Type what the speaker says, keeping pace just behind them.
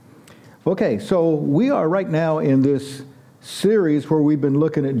Okay, so we are right now in this series where we've been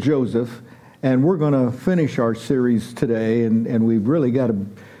looking at Joseph, and we're going to finish our series today, and we've really got to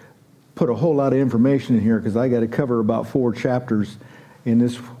put a whole lot of information in here because I got to cover about 4 chapters in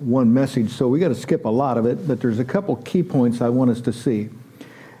this one message, so we got to skip a lot of it, but there's a couple key points I want us to see.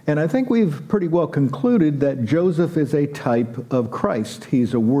 And I think we've pretty well concluded that Joseph is a type of Christ.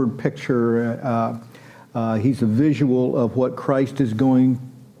 He's a word picture. He's a visual of what Christ is going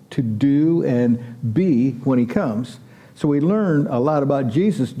to do and be when he comes. So we learn a lot about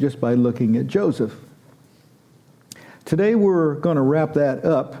Jesus just by looking at Joseph. Today we're going to wrap that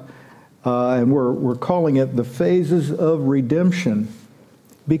up, and we're calling it the phases of redemption.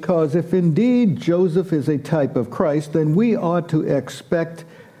 Because if indeed Joseph is a type of Christ, then we ought to expect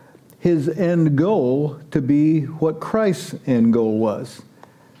his end goal to be what Christ's end goal was,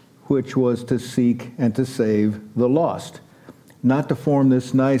 which was to seek and to save the lost. Not to form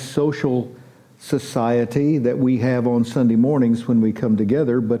this nice social society that we have on Sunday mornings when we come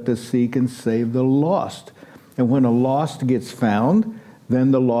together, but to seek and save the lost. And when a lost gets found, then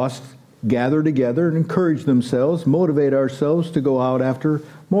the lost gather together and encourage themselves, motivate ourselves to go out after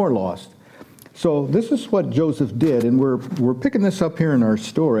more lost. So this is what Joseph did, and we're picking this up here in our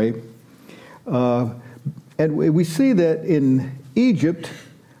story. And we see that in Egypt,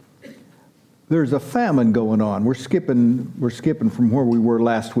 there's a famine going on. We're skipping from where we were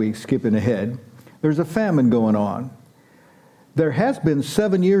last week, skipping ahead. There's a famine going on. There has been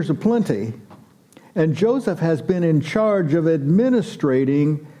 7 years of plenty, and Joseph has been in charge of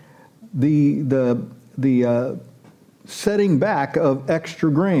administrating the setting back of extra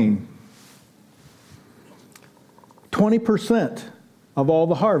grain. 20% of all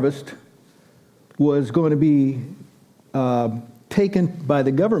the harvest was going to be taken by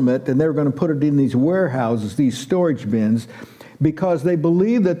the government, and they were going to put it in these warehouses, these storage bins, because they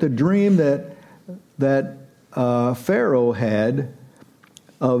believed that the dream that Pharaoh had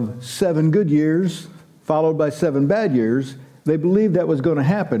of 7 good years followed by 7 bad years, they believed that was going to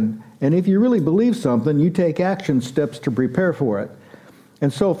happen. And if you really believe something, you take action steps to prepare for it.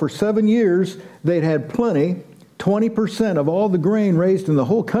 And so for 7 years, they'd had plenty. 20% of all the grain raised in the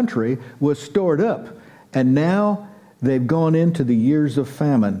whole country was stored up. And now they've gone into the years of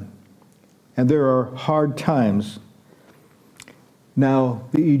famine, and there are hard times. Now,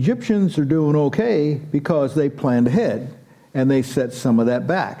 the Egyptians are doing okay because they planned ahead, and they set some of that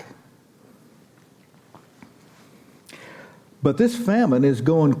back. But this famine is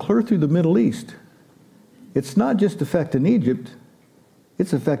going clear through the Middle East. It's not just affecting Egypt,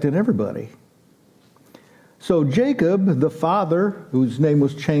 it's affecting everybody. So Jacob, the father, whose name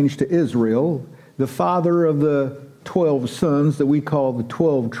was changed to Israel, the father of the 12 sons that we call the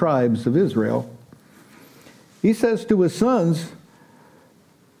 12 tribes of Israel, he says to his sons,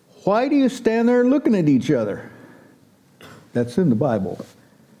 "Why do you stand there looking at each other?" That's in the Bible.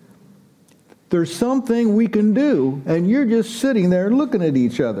 There's something we can do, and you're just sitting there looking at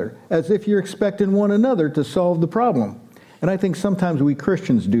each other as if you're expecting one another to solve the problem. And I think sometimes we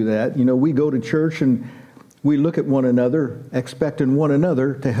Christians do that. You know, we go to church and we look at one another, expecting one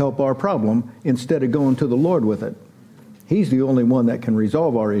another to help our problem instead of going to the Lord with it. He's the only one that can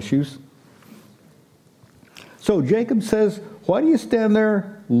resolve our issues. So Jacob says, "Why do you stand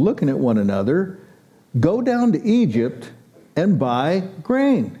there looking at one another? Go down to Egypt and buy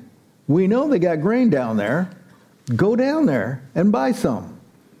grain. We know they got grain down there. Go down there and buy some.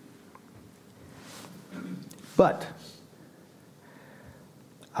 But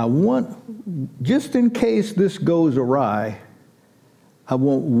I want, just in case this goes awry, I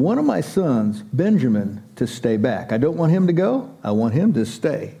want one of my sons, Benjamin, to stay back. I don't want him to go. I want him to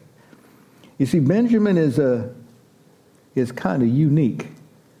stay." You see, Benjamin is kind of unique.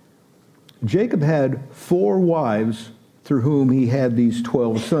 Jacob had 4 wives through whom he had these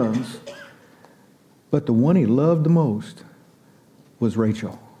 12 sons. But the one he loved the most was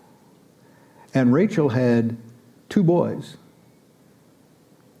Rachel. And Rachel had 2 boys.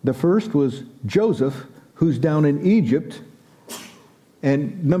 The first was Joseph, who's down in Egypt,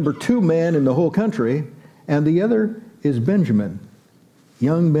 and number 2 man in the whole country, and the other is Benjamin,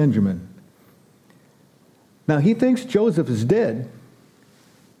 young Benjamin. Now he thinks Joseph is dead,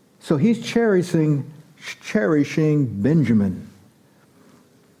 so he's cherishing Benjamin.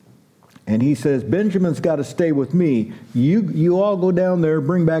 And he says, "Benjamin's got to stay with me. You all go down there,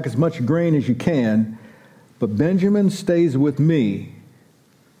 bring back as much grain as you can, but Benjamin stays with me."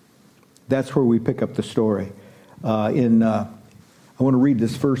 That's where we pick up the story. I want to read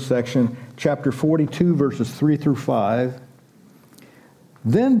this first section, chapter 42, verses 3 through 5.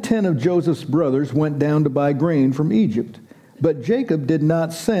 "Then 10 of Joseph's brothers went down to buy grain from Egypt. But Jacob did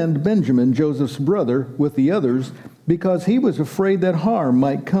not send Benjamin, Joseph's brother, with the others, because he was afraid that harm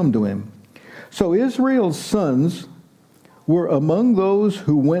might come to him. So Israel's sons were among those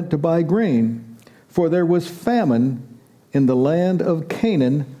who went to buy grain, for there was famine in the land of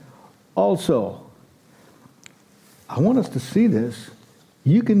Canaan also. I want us to see this.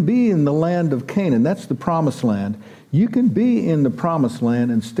 You can be in the land of Canaan. That's the promised land. You can be in the promised land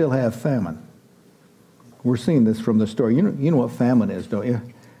and still have famine. We're seeing this from the story. You know what famine is, don't you?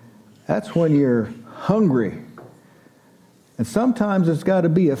 That's when you're hungry. And sometimes it's got to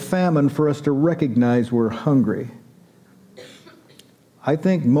be a famine for us to recognize we're hungry. I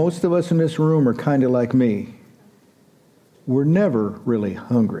think most of us in this room are kind of like me. We're never really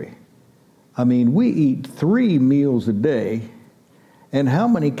hungry. I mean, we eat 3 meals a day, and how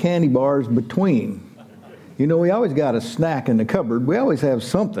many candy bars between? You know, we always got a snack in the cupboard. We always have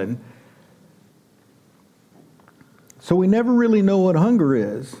something. So we never really know what hunger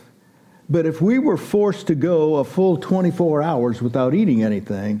is. But if we were forced to go a full 24 hours without eating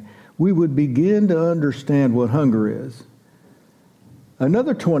anything, we would begin to understand what hunger is.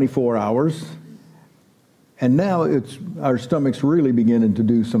 Another 24 hours, and now our stomach's really beginning to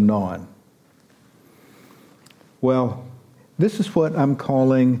do some gnawing. Well, this is what I'm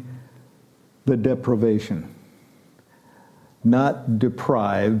calling the deprivation. Not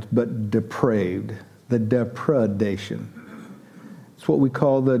deprived, but depraved. The depredation. It's what we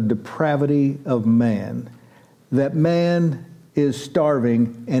call the depravity of man. That man is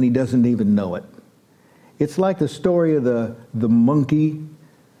starving and he doesn't even know it. It's like the story of the monkey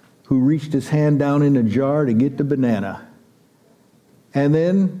who reached his hand down in a jar to get the banana. And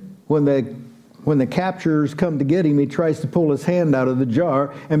then when the captors come to get him, he tries to pull his hand out of the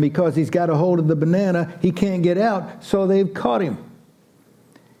jar, and because he's got a hold of the banana, he can't get out, so they've caught him.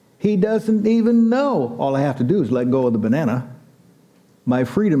 He doesn't even know. All I have to do is let go of the banana. My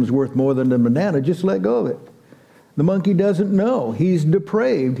freedom's worth more than the banana. Just let go of it. The monkey doesn't know. He's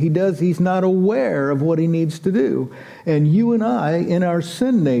depraved. He's not aware of what he needs to do. And you and I, in our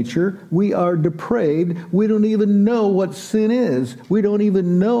sin nature, we are depraved. We don't even know what sin is. We don't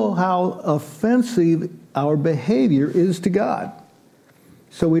even know how offensive our behavior is to God.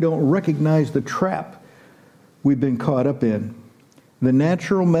 So we don't recognize the trap we've been caught up in. The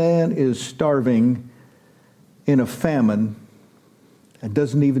natural man is starving in a famine and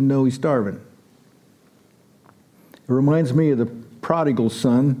doesn't even know he's starving. It reminds me of the prodigal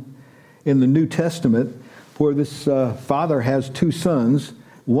son in the New Testament, where this father has 2 sons.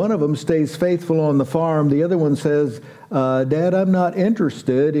 One of them stays faithful on the farm. The other one says, Dad, I'm not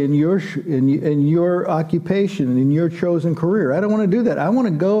interested in your occupation, in your chosen career. I don't want to do that. I want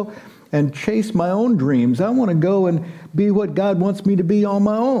to go and chase my own dreams. I want to go and be what God wants me to be on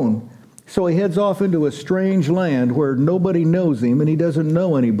my own. So he heads off into a strange land where nobody knows him and he doesn't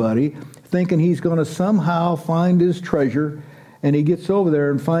know anybody, thinking he's going to somehow find his treasure. And he gets over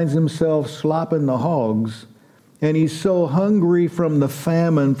there and finds himself slopping the hogs. And he's so hungry from the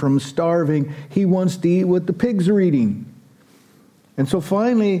famine, from starving, he wants to eat what the pigs are eating. And so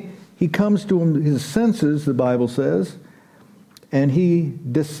finally, he comes to his senses, the Bible says, and he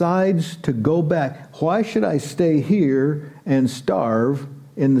decides to go back. Why should I stay here and starve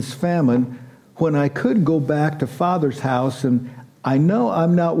in this famine when I could go back to Father's house, and I know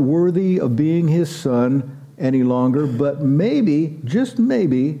I'm not worthy of being his son any longer, but maybe, just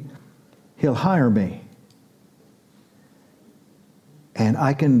maybe, he'll hire me. And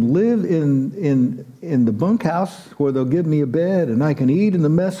I can live in the bunkhouse where they'll give me a bed, and I can eat in the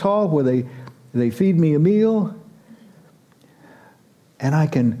mess hall where they feed me a meal. And I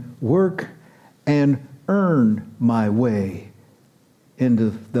can work and earn my way into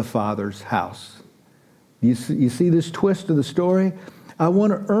the Father's house. You see this twist of the story? I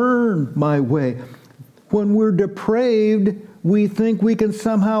want to earn my way. When we're depraved, we think we can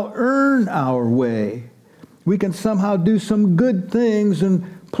somehow earn our way. We can somehow do some good things and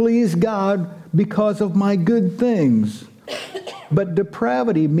please God because of my good things. But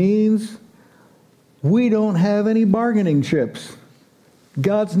depravity means we don't have any bargaining chips.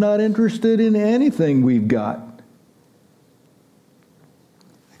 God's not interested in anything we've got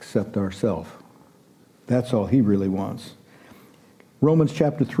except ourselves. That's all he really wants. Romans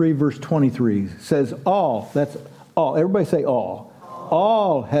chapter 3, verse 23 says all, that's all, everybody say all.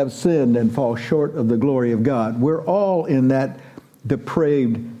 All have sinned and fall short of the glory of God. We're all in that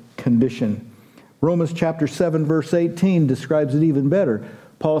depraved condition. Romans chapter 7, verse 18 describes it even better.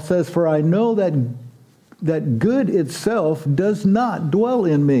 Paul says, for I know that good itself does not dwell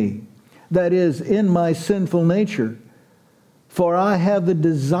in me, that is, in my sinful nature. For I have the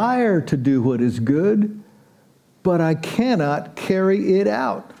desire to do what is good, but I cannot carry it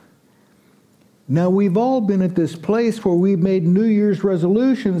out. Now, we've all been at this place where we've made New Year's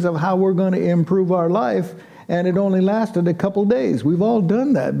resolutions of how we're going to improve our life, and it only lasted a couple days. We've all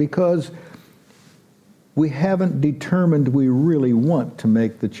done that because we haven't determined we really want to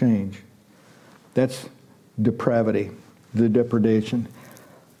make the change. That's depravity, the depredation.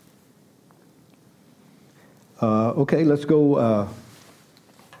 Okay, let's go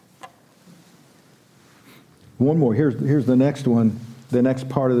one more. Here's the next one, the next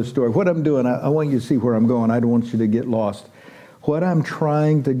part of the story. What I'm doing, I want you to see where I'm going. I don't want you to get lost. What I'm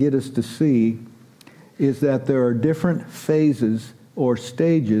trying to get us to see is that there are different phases or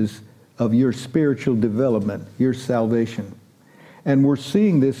stages of your spiritual development, your salvation. And we're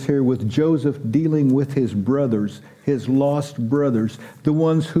seeing this here with Joseph dealing with his brothers, his lost brothers, the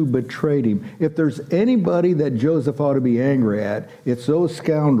ones who betrayed him. If there's anybody that Joseph ought to be angry at, it's those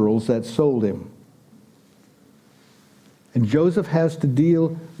scoundrels that sold him. And Joseph has to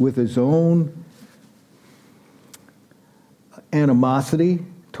deal with his own animosity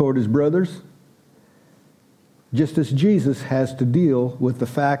toward his brothers, just as Jesus has to deal with the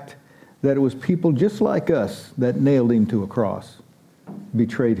fact that it was people just like us that nailed him to a cross,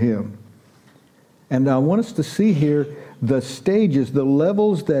 betrayed him. And I want us to see here the stages, the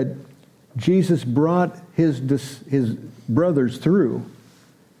levels that Jesus brought his brothers through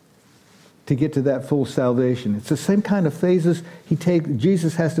to get to that full salvation. It's the same kind of phases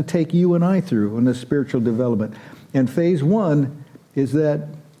Jesus has to take you and I through in the spiritual development. And phase one is that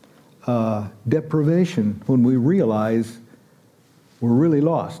deprivation, when we realize we're really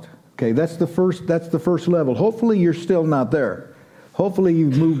lost. Okay, that's the first level. Hopefully you're still not there. Hopefully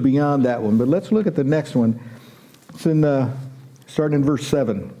you've moved beyond that one. But let's look at the next one. It's starting in verse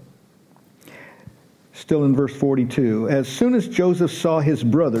 7. Still in verse 42. As soon as Joseph saw his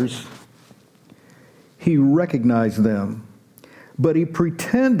brothers, he recognized them. But he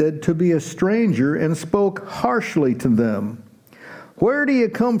pretended to be a stranger and spoke harshly to them. Where do you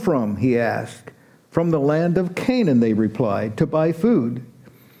come from? He asked. From the land of Canaan, they replied, to buy food.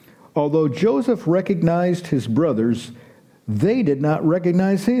 Although Joseph recognized his brothers, they did not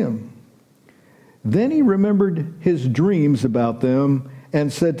recognize him. Then he remembered his dreams about them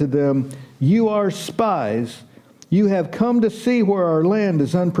and said to them, You are spies. You have come to see where our land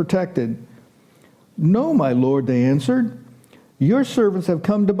is unprotected. No, my lord, they answered. Your servants have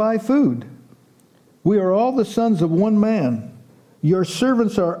come to buy food. We are all the sons of one man. Your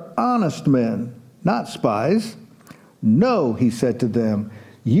servants are honest men, not spies. No, he said to them,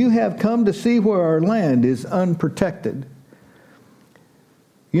 you have come to see where our land is unprotected.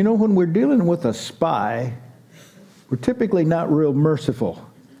 You know, when we're dealing with a spy, we're typically not real merciful.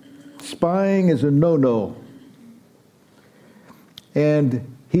 Spying is a no-no.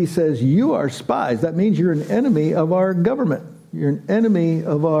 And he says, you are spies. That means you're an enemy of our government. You're an enemy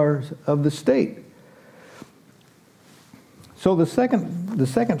of the state. So the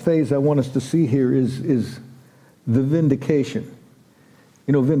second phase I want us to see here is the vindication.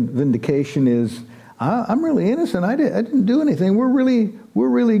 You know, vindication is, I'm really innocent. I didn't do anything. We're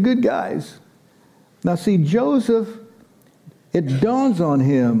really good guys. Now see, Joseph, it dawns on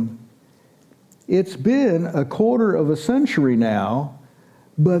him, it's been a quarter of a century now,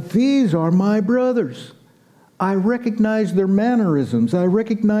 but these are my brothers. I recognize their mannerisms. I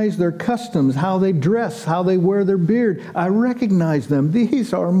recognize their customs, how they dress, how they wear their beard. I recognize them.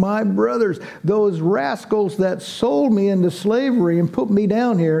 These are my brothers. Those rascals that sold me into slavery and put me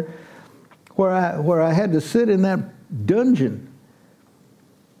down here where I had to sit in that dungeon.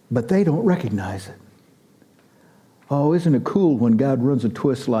 But they don't recognize it. Oh, isn't it cool when God runs a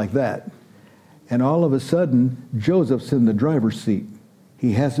twist like that? And all of a sudden, Joseph's in the driver's seat.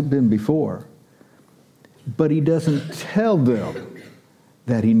 He hasn't been before. But he doesn't tell them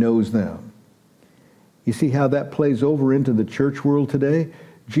that he knows them. You see how that plays over into the church world today?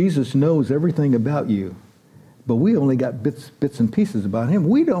 Jesus knows everything about you, but we only got bits and pieces about him.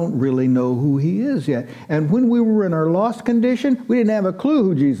 We don't really know who he is yet. And when we were in our lost condition, we didn't have a clue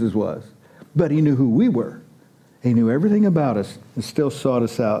who Jesus was, but he knew who we were. He knew everything about us and still sought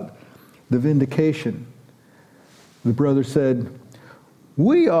us out. The vindication. The brother said,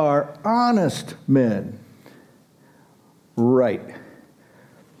 we are honest men. Right.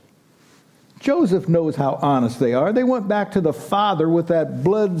 Joseph knows how honest they are. They went back to the father with that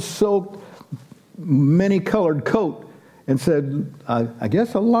blood-soaked, many-colored coat and said, I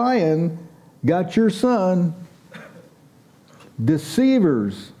guess a lion got your son.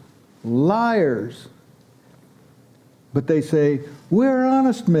 Deceivers, liars. But they say, we're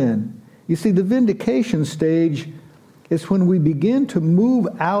honest men. You see, the vindication stage is when we begin to move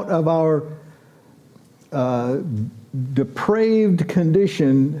out of our depraved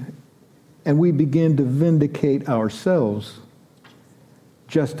condition, and we begin to vindicate ourselves,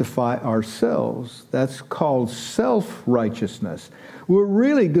 justify ourselves. That's called self-righteousness. We're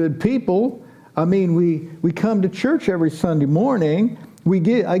really good people. I mean, we come to church every Sunday morning.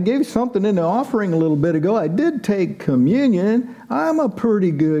 I gave something in the offering a little bit ago. I did take communion. I'm a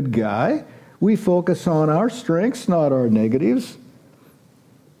pretty good guy. We focus on our strengths, not our negatives.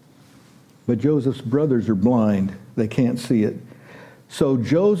 But Joseph's brothers are blind. They can't see it. So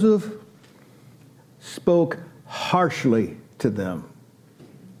Joseph spoke harshly to them.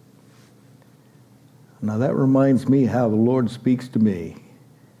 Now that reminds me how the Lord speaks to me.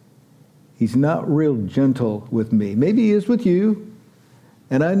 He's not real gentle with me. Maybe he is with you,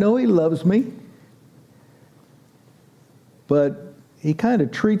 and I know he loves me, but he kind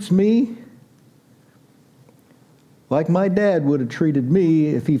of treats me like my dad would have treated me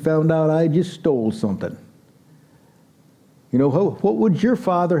if he found out I just stole something. You know, what would your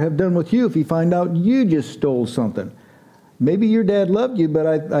father have done with you if he found out you just stole something? Maybe your dad loved you,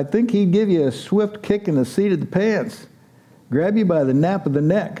 but I think he'd give you a swift kick in the seat of the pants, grab you by the nape of the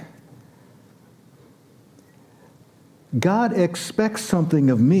neck. God expects something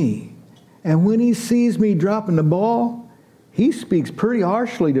of me, and when he sees me dropping the ball, he speaks pretty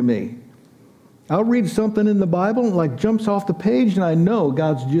harshly to me. I'll read something in the Bible and like jumps off the page, and I know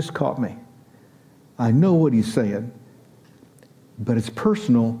God's just caught me. I know what he's saying, but it's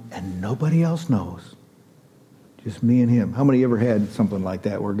personal, and nobody else knows. Just me and him. How many ever had something like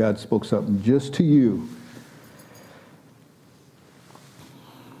that where God spoke something just to you?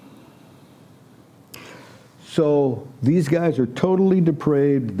 So these guys are totally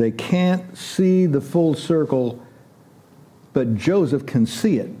depraved. They can't see the full circle, but Joseph can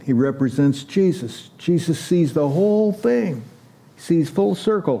see it. He represents Jesus. Jesus sees the whole thing. He sees full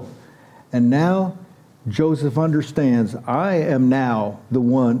circle. And now Joseph understands, I am now the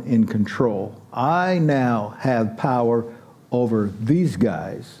one in control. I now have power over these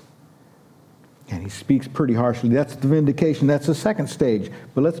guys. And he speaks pretty harshly. That's the vindication. That's the second stage.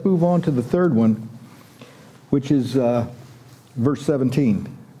 But let's move on to the third one, which is verse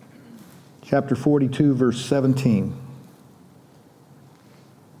 17. Chapter 42, verse 17.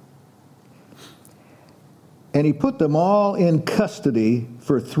 And he put them all in custody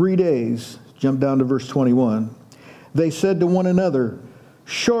for 3 days. Jump down to verse 21. They said to one another,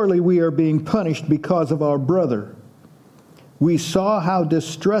 surely we are being punished because of our brother. We saw how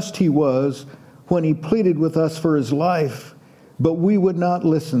distressed he was when he pleaded with us for his life, but we would not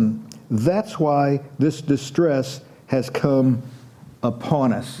listen. That's why this distress has come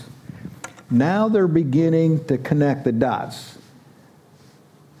upon us. Now they're beginning to connect the dots.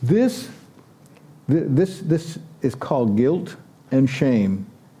 This is called guilt and shame,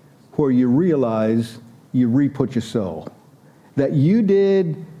 where you realize you reap what you sow. That you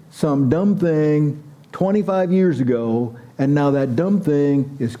did some dumb thing 25 years ago, and now that dumb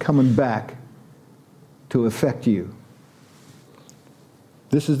thing is coming back to affect you.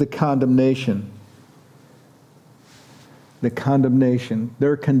 This is the condemnation. The condemnation.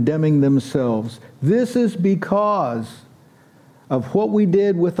 They're condemning themselves. This is because of what we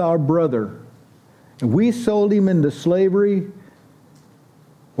did with our brother. We sold him into slavery,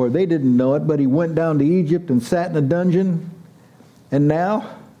 or they didn't know it, but he went down to Egypt and sat in a dungeon. And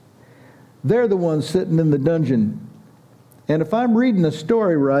now, they're the ones sitting in the dungeon. And if I'm reading the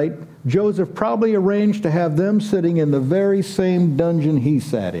story right, Joseph probably arranged to have them sitting in the very same dungeon he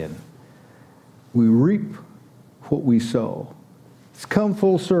sat in. We reap what we sow. It's come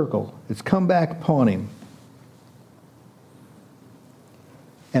full circle. It's come back upon him.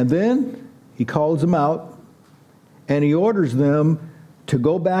 And then he calls them out, and he orders them to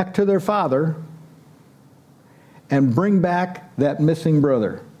go back to their father and bring back that missing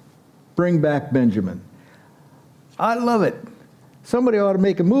brother. Bring back Benjamin. I love it. Somebody ought to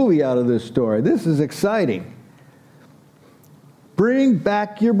make a movie out of this story. This is exciting. Bring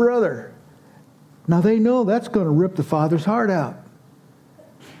back your brother. Now they know that's going to rip the father's heart out.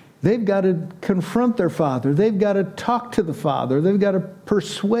 They've got to confront their father. They've got to talk to the father. They've got to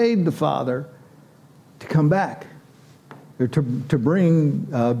persuade the father to come back, or to bring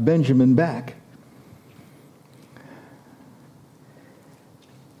Benjamin back.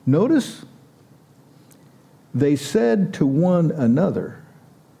 Notice they said to one another.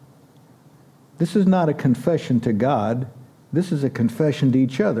 This is not a confession to God. This is a confession to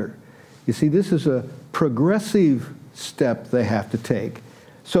each other. You see, this is a progressive step they have to take.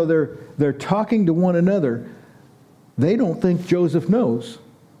 So they're talking to one another. They don't think Joseph knows.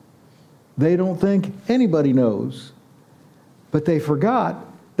 They don't think anybody knows. But they forgot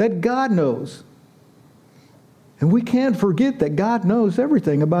that God knows. And we can't forget that God knows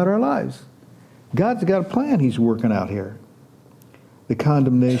everything about our lives. God's got a plan he's working out here. The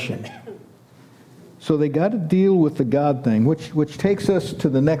condemnation. So they got to deal with the God thing, which takes us to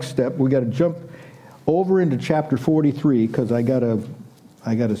the next step. We got to jump over into chapter 43 because I got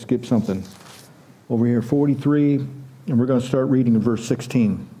to skip something. Over here, 43, and we're going to start reading in verse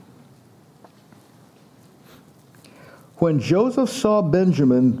 16. When Joseph saw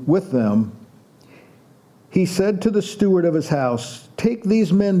Benjamin with them, he said to the steward of his house, "Take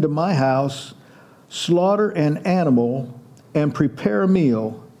these men to my house, slaughter an animal, and prepare a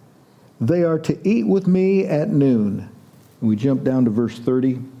meal. They are to eat with me at noon." And we jump down to verse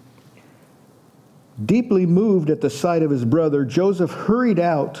 30. Deeply moved at the sight of his brother, Joseph hurried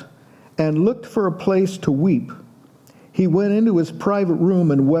out and looked for a place to weep. He went into his private room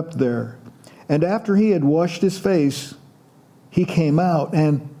and wept there. And after he had washed his face, he came out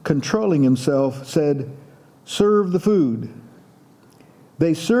and, controlling himself, said, "Serve the food."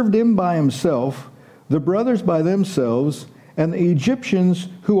 They served him by himself, the brothers by themselves, and the Egyptians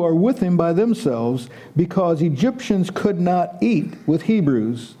who are with him by themselves, because Egyptians could not eat with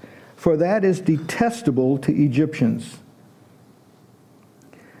Hebrews, for that is detestable to Egyptians.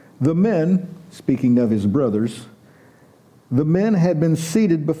 The men, speaking of his brothers, the men had been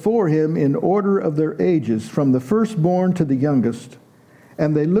seated before him in order of their ages, from the firstborn to the youngest,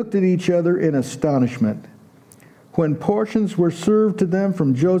 and they looked at each other in astonishment. When portions were served to them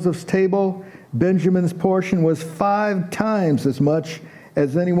from Joseph's table, Benjamin's portion was 5 times as much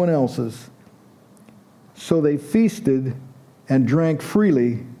as anyone else's. So they feasted and drank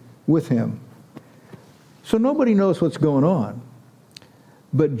freely with him. So nobody knows what's going on.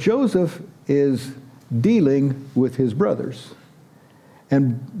 But Joseph is dealing with his brothers.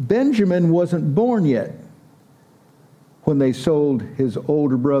 And Benjamin wasn't born yet when they sold his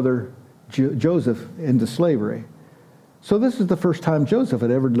older brother Joseph into slavery. So this is the first time Joseph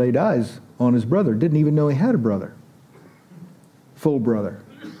had ever laid eyes on his brother. Didn't even know he had a brother. Full brother.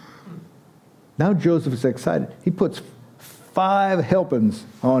 Now Joseph is excited. He puts 5 helpings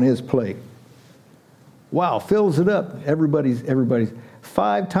on his plate. Wow, fills it up. Everybody's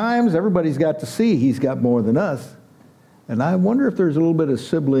 5 times. Everybody's got to see he's got more than us. And I wonder if there's a little bit of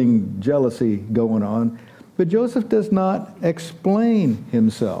sibling jealousy going on. But Joseph does not explain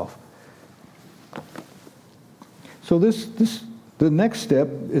himself. So the next step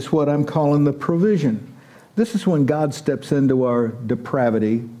is what I'm calling the provision. This is when God steps into our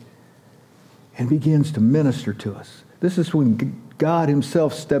depravity and begins to minister to us. This is when God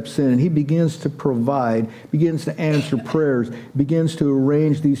himself steps in and he begins to provide, begins to answer prayers, begins to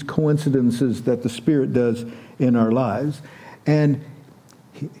arrange these coincidences that the Spirit does in our lives. And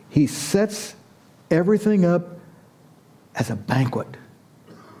he sets everything up as a banquet.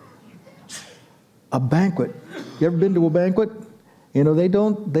 A banquet. You ever been to a banquet? You know, they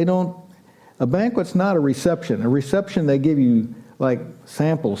don't, a banquet's not a reception. A reception, they give you like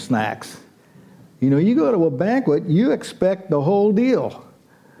sample snacks. You know, you go to a banquet, you expect the whole deal.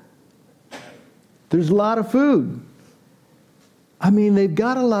 There's a lot of food. I mean, they've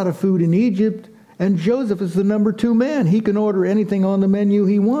got a lot of food in Egypt, and Joseph is the number 2 man. He can order anything on the menu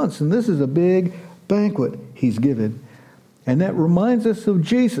he wants, and this is a big banquet he's given. And that reminds us of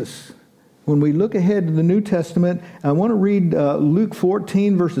Jesus. When we look ahead to the New Testament, I want to read Luke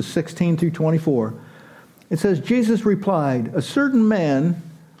 14, verses 16 through 24. It says, Jesus replied, "A certain man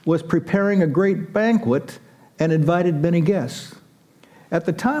was preparing a great banquet and invited many guests. At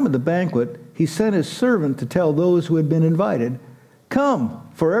the time of the banquet, he sent his servant to tell those who had been invited, 'Come,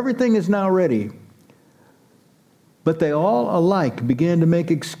 for everything is now ready.' But they all alike began to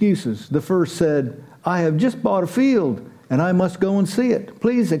make excuses. The first said, 'I have just bought a field, and I must go and see it.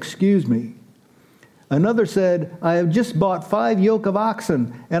 Please excuse me.' Another said, 'I have just bought 5 yoke of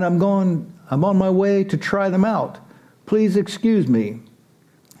oxen, and I'm on my way to try them out. Please excuse me.'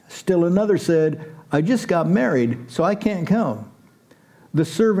 Still another said, 'I just got married, so I can't come.' The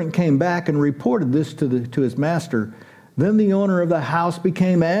servant came back and reported this to his master. Then the owner of the house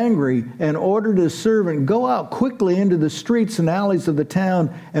became angry and ordered his servant, 'Go out quickly into the streets and alleys of the town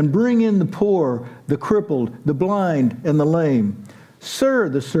and bring in the poor, the crippled, the blind, and the lame.' 'Sir,'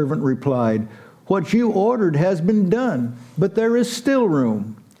 the servant replied, 'what you ordered has been done, but there is still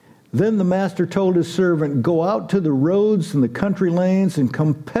room.' Then the master told his servant, 'Go out to the roads and the country lanes and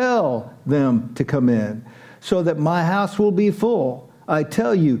compel them to come in, so that my house will be full. I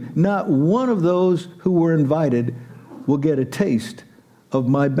tell you, not one of those who were invited will get a taste of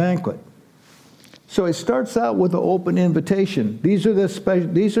my banquet.'" So it starts out with an open invitation. These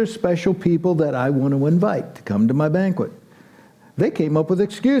are special people that I want to invite to come to my banquet. They came up with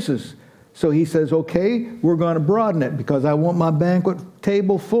excuses. So he says, okay, we're going to broaden it because I want my banquet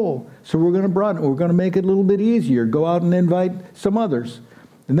table full. So we're going to broaden it. We're going to make it a little bit easier. Go out and invite some others.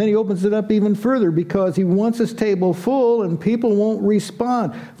 And then he opens it up even further because he wants his table full and people won't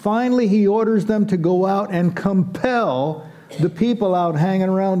respond. Finally, he orders them to go out and compel the people out hanging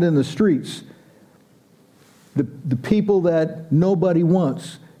around in the streets. The people that nobody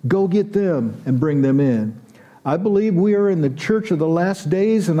wants. Go get them and bring them in. I believe we are in the church of the last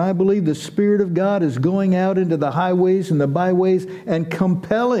days, and I believe the Spirit of God is going out into the highways and the byways and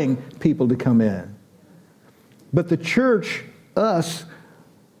compelling people to come in. But the church, us,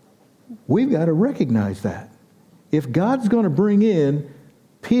 we've got to recognize that. If God's going to bring in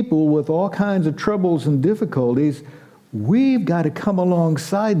people with all kinds of troubles and difficulties, we've got to come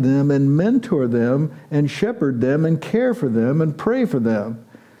alongside them and mentor them and shepherd them and care for them and pray for them.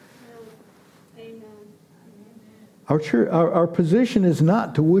 Our position is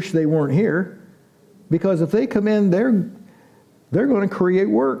not to wish they weren't here, because if they come in, they're going to create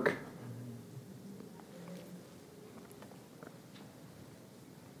work.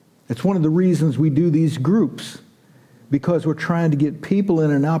 It's one of the reasons we do these groups, because we're trying to get people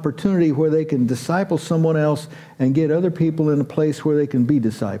in an opportunity where they can disciple someone else and get other people in a place where they can be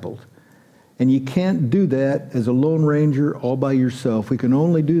discipled. And you can't do that as a lone ranger all by yourself. We can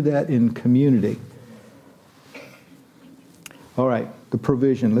only do that in community. All right, the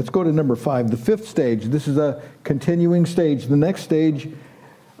provision. Let's go to number 5, the 5th stage. This is a continuing stage. The next stage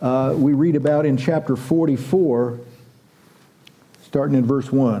we read about in chapter 44, starting in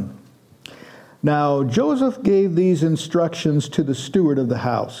verse 1. Now Joseph gave these instructions to the steward of the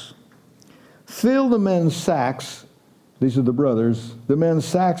house. Fill the men's sacks, these are the brothers, the men's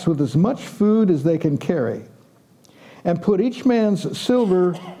sacks with as much food as they can carry, and put each man's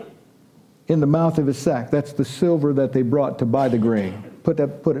silver in the mouth of his sack. That's the silver that they brought to buy the grain. Put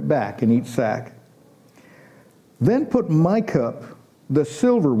it back in each sack. Then put my cup, the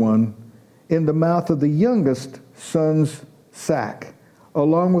silver one, in the mouth of the youngest son's sack,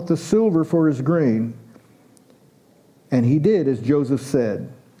 along with the silver for his grain. And he did as Joseph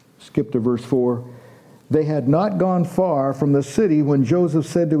said. Skip to verse 4. They had not gone far from the city when Joseph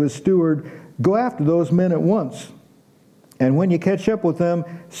said to his steward, "Go after those men at once. And when you catch up with them,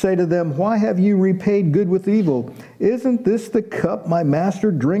 say to them, 'Why have you repaid good with evil? Isn't this the cup my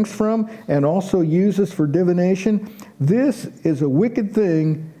master drinks from and also uses for divination? This is a wicked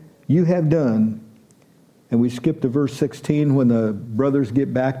thing you have done.'" And we skip to verse 16 when the brothers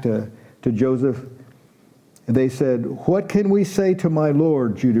get back to Joseph. And they said, "What can we say to my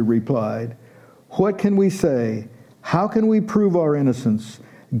lord?" Judah replied. "What can we say? How can we prove our innocence?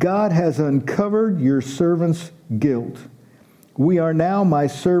 God has uncovered your servant's guilt. We are now my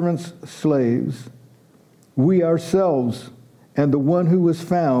servant's slaves, we ourselves, and the one who was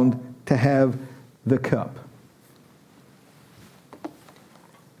found to have the cup."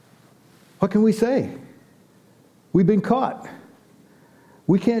 What can we say? We've been caught.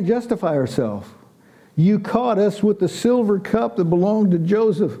 We can't justify ourselves. You caught us with the silver cup that belonged to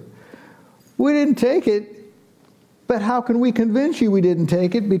Joseph. We didn't take it. But how can we convince you we didn't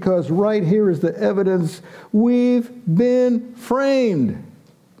take it? Because right here is the evidence. We've been framed.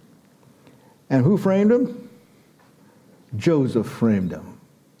 And who framed him? Joseph framed him.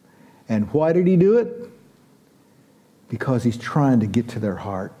 And why did he do it? Because he's trying to get to their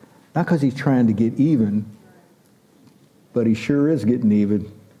heart. Not because he's trying to get even, but he sure is getting even.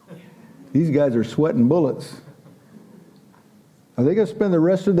 These guys are sweating bullets. Are they going to spend the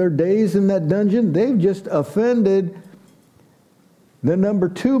rest of their days in that dungeon? They've just offended the number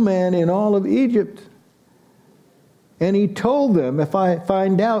 2 man in all of Egypt. And he told them, if I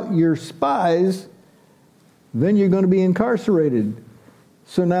find out you're spies, then you're going to be incarcerated.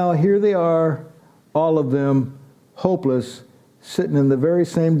 So now here they are, all of them, hopeless, sitting in the very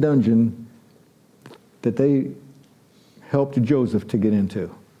same dungeon that they helped Joseph to get into.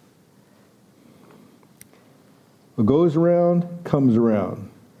 What goes around, comes around.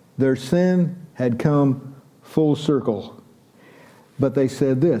 Their sin had come full circle. But they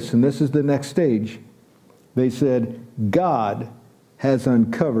said this, and this is the next stage. They said, God has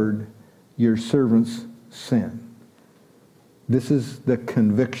uncovered your servant's sin. This is the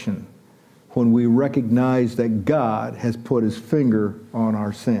conviction when we recognize that God has put his finger on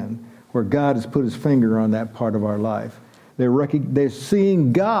our sin, where God has put his finger on that part of our life. They're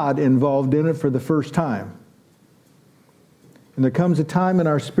seeing God involved in it for the first time. And there comes a time in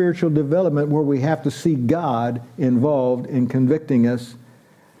our spiritual development where we have to see God involved in convicting us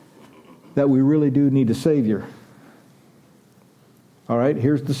that we really do need a Savior. All right,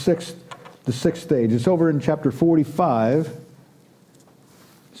 here's the sixth stage. It's over in chapter 45,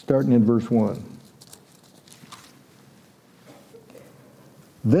 starting in verse 1.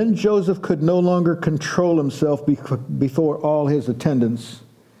 Then Joseph could no longer control himself before all his attendants,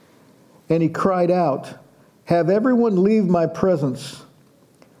 and he cried out, "Have everyone leave my presence."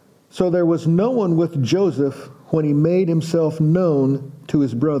 So there was no one with Joseph when he made himself known to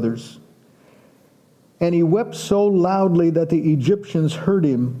his brothers. And he wept so loudly that the Egyptians heard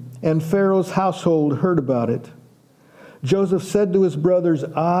him, and Pharaoh's household heard about it. Joseph said to his brothers,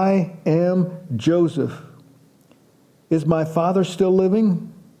 "I am Joseph. Is my father still living?"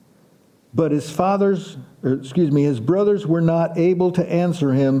 But his brothers were not able to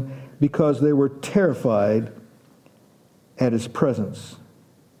answer him because they were terrified at his presence.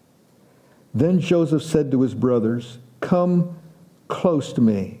 Then Joseph said to his brothers, "Come close to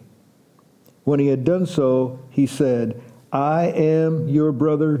me." When he had done so, he said, "I am your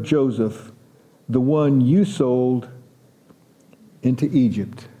brother Joseph, the one you sold into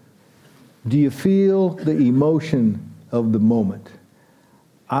Egypt." Do you feel the emotion of the moment?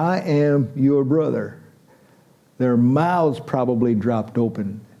 I am your brother. Their mouths probably dropped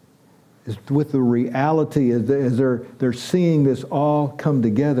open with the reality as they're seeing this all come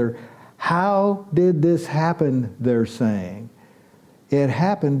together. How did this happen, they're saying? It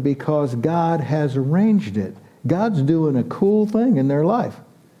happened because God has arranged it. God's doing a cool thing in their life.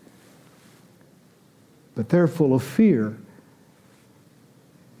 But they're full of fear.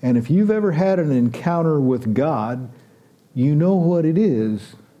 And if you've ever had an encounter with God, you know what it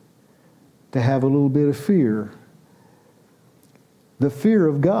is to have a little bit of fear. The fear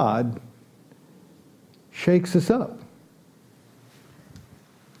of God shakes us up.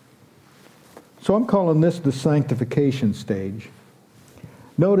 So I'm calling this the sanctification stage.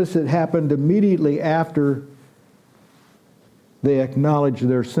 Notice it happened immediately after they acknowledged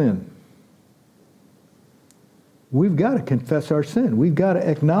their sin. We've got to confess our sin. We've got to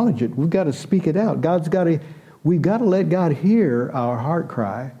acknowledge it. We've got to speak it out. We've got to let God hear our heart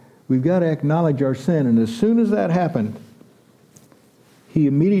cry. We've got to acknowledge our sin. And as soon as that happened, he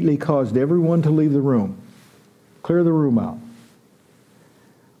immediately caused everyone to leave the room. Clear the room out.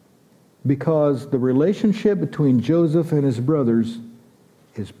 Because the relationship between Joseph and his brothers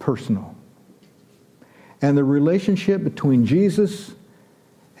is personal. And the relationship between Jesus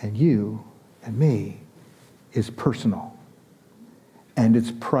and you and me is personal. And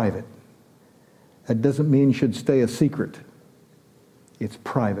it's private. That doesn't mean it should stay a secret. It's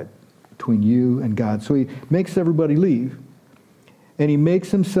private between you and God. So he makes everybody leave. And he makes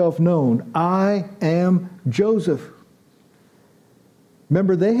himself known. I am Joseph.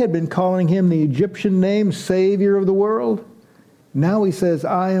 Remember, they had been calling him the Egyptian name, Savior of the world. Now he says,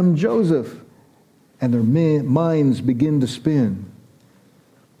 I am Joseph. And their minds begin to spin.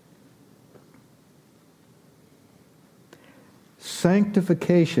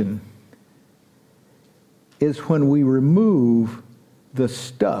 Sanctification is when we remove the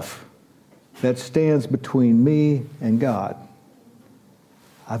stuff that stands between me and God.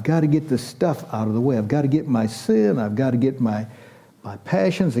 I've got to get the stuff out of the way. I've got to get my sin. I've got to get my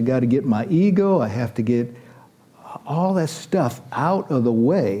passions. I've got to get my ego. I have to get all that stuff out of the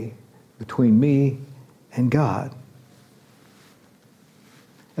way between me and God.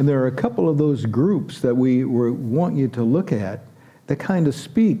 And there are a couple of those groups that we want you to look at that kind of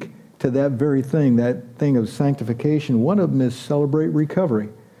speak to that very thing, that thing of sanctification. One of them is Celebrate Recovery.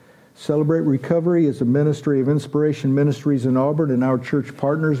 Celebrate Recovery is a ministry of Inspiration Ministries in Auburn, and our church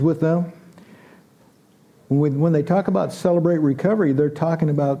partners with them. When they talk about Celebrate Recovery, they're talking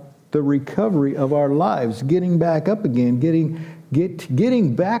about the recovery of our lives, getting back up again,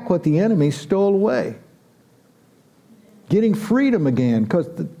 getting back what the enemy stole away. Getting freedom again, because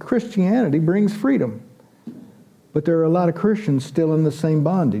Christianity brings freedom. But there are a lot of Christians still in the same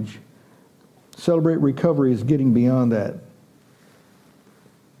bondage. Celebrate Recovery is getting beyond that.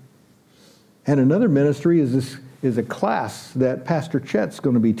 And another ministry is a class that Pastor Chet's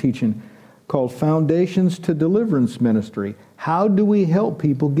going to be teaching called Foundations to Deliverance Ministry. How do we help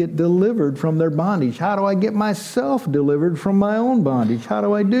people get delivered from their bondage? How do I get myself delivered from my own bondage? How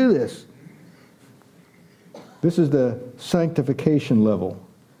do I do this? This is the sanctification level.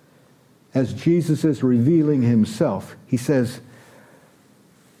 As Jesus is revealing himself, he says,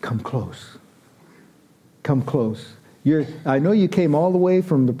 come close. Come close. I know you came all the way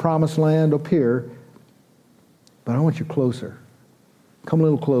from the promised land up here, but I want you closer. Come a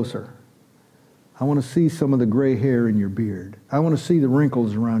little closer. I want to see some of the gray hair in your beard. I want to see the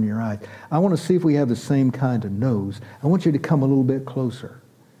wrinkles around your eyes. I want to see if we have the same kind of nose. I want you to come a little bit closer.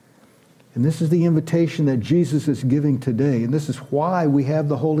 And this is the invitation that Jesus is giving today. And this is why we have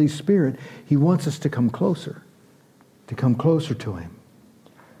the Holy Spirit. He wants us to come closer to him.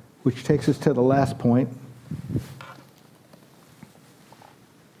 which takes us to the last point,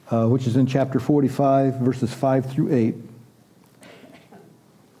 which is in chapter 45, verses 5 through 8.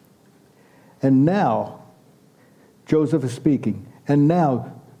 And now, Joseph is speaking, and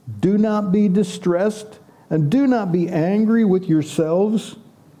now, do not be distressed, and do not be angry with yourselves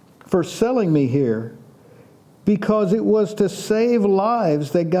for selling me here, because it was to save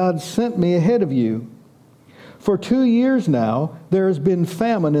lives that God sent me ahead of you. For 2 years now, there has been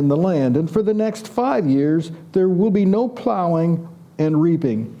famine in the land, and for the next 5 years, there will be no plowing and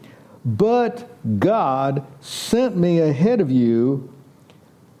reaping. But God sent me ahead of you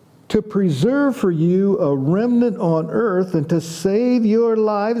to preserve for you a remnant on earth and to save your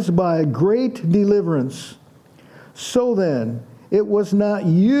lives by a great deliverance. So then, it was not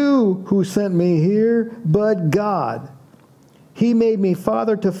you who sent me here, but God. He made me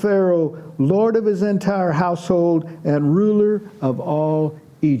father to Pharaoh, lord of his entire household, and ruler of all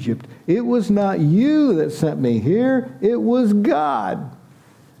Egypt. It was not you that sent me here, it was God.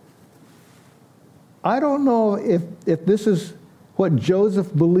 I don't know if this is what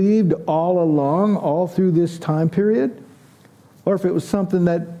Joseph believed all along, all through this time period, or if it was something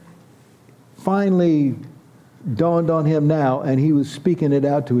that finally dawned on him now, and he was speaking it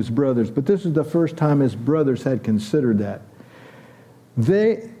out to his brothers. But this is the first time his brothers had considered that.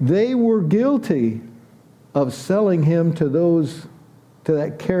 They were guilty of selling him to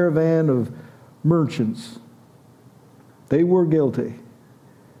that caravan of merchants. They were guilty.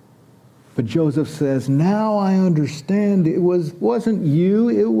 But Joseph says, now I understand it wasn't you,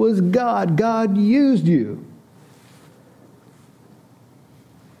 it was God. God used you.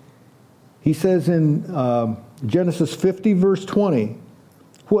 He says in Genesis 50, verse 20,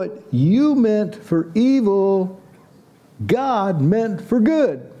 what you meant for evil, God meant for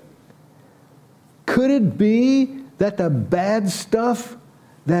good. Could it be that the bad stuff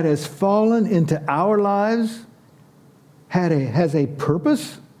that has fallen into our lives has a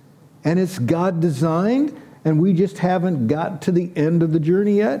purpose, and it's God designed, and we just haven't got to the end of the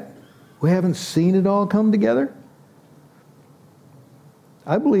journey yet? We haven't seen it all come together?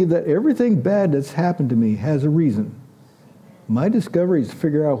 I believe that everything bad that's happened to me has a reason. My discovery is to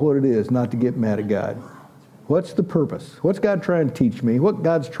figure out what it is, not to get mad at God. What's the purpose? What's God trying to teach me?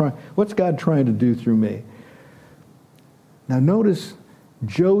 What's God trying to do through me? Now notice,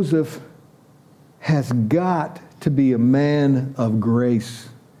 Joseph has got to be a man of grace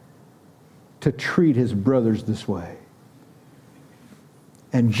to treat his brothers this way.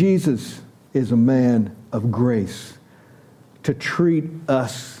 And Jesus is a man of grace to treat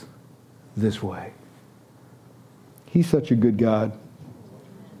us this way. He's such a good God.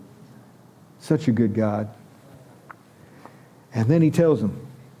 Such a good God. And then he tells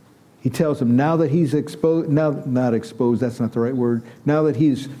them now that he's exposed, not exposed, that's not the right word, now that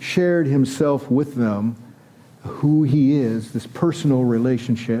he's shared himself with them, who he is, this personal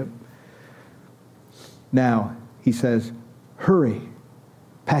relationship. Now, he says, hurry,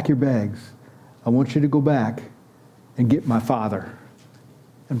 pack your bags. I want you to go back and get my father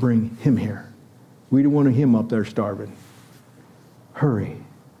and bring him here. We don't want him up there starving. Hurry.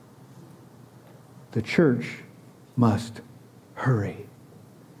 The church must hurry.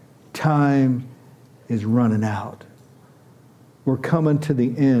 Time is running out. We're coming to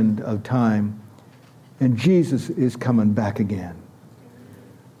the end of time, and Jesus is coming back again.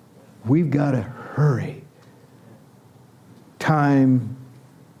 We've got to hurry. Time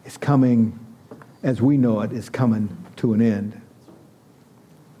is coming, as we know it, is coming to an end.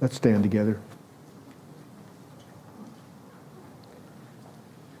 Let's stand together.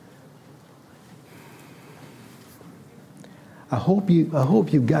 I hope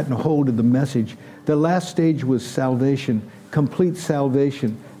you've gotten a hold of the message. The last stage was salvation, complete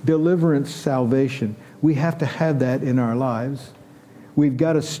salvation, deliverance, salvation. We have to have that in our lives. We've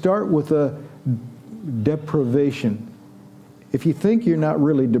got to start with a deprivation. If you think you're not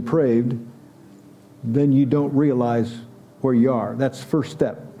really depraved, then you don't realize where you are. That's first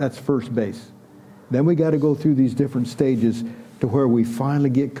step. That's first base. Then we got to go through these different stages to where we finally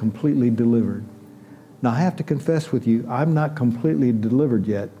get completely delivered. Now, I have to confess with you, I'm not completely delivered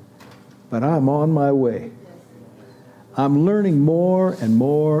yet, but I'm on my way. I'm learning more and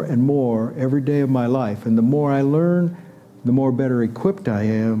more and more every day of my life. And the more I learn, the more better equipped I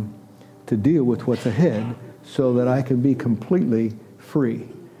am to deal with what's ahead so that I can be completely free.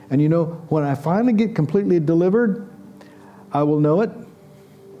 And you know, when I finally get completely delivered, I will know it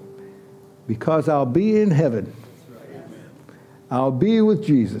because I'll be in heaven. I'll be with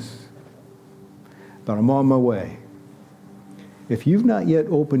Jesus. But I'm on my way. If you've not yet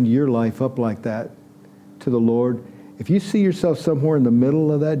opened your life up like that to the Lord, If you see yourself somewhere in the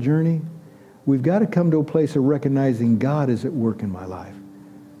middle of that journey, we've got to come to a place of recognizing God is at work in my life.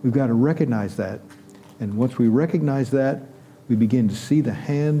 We've got to recognize that. And once we recognize that, we begin to see the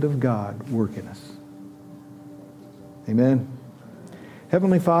hand of God work in us. Amen.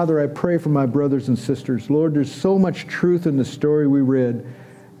 Heavenly Father, I pray for my brothers and sisters. Lord, there's so much truth in the story we read,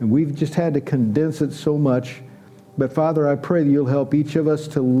 and we've just had to condense it so much. But Father, I pray that you'll help each of us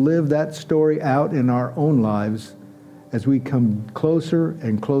to live that story out in our own lives as we come closer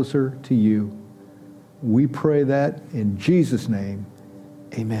and closer to you. We pray that in Jesus' name.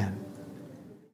 Amen.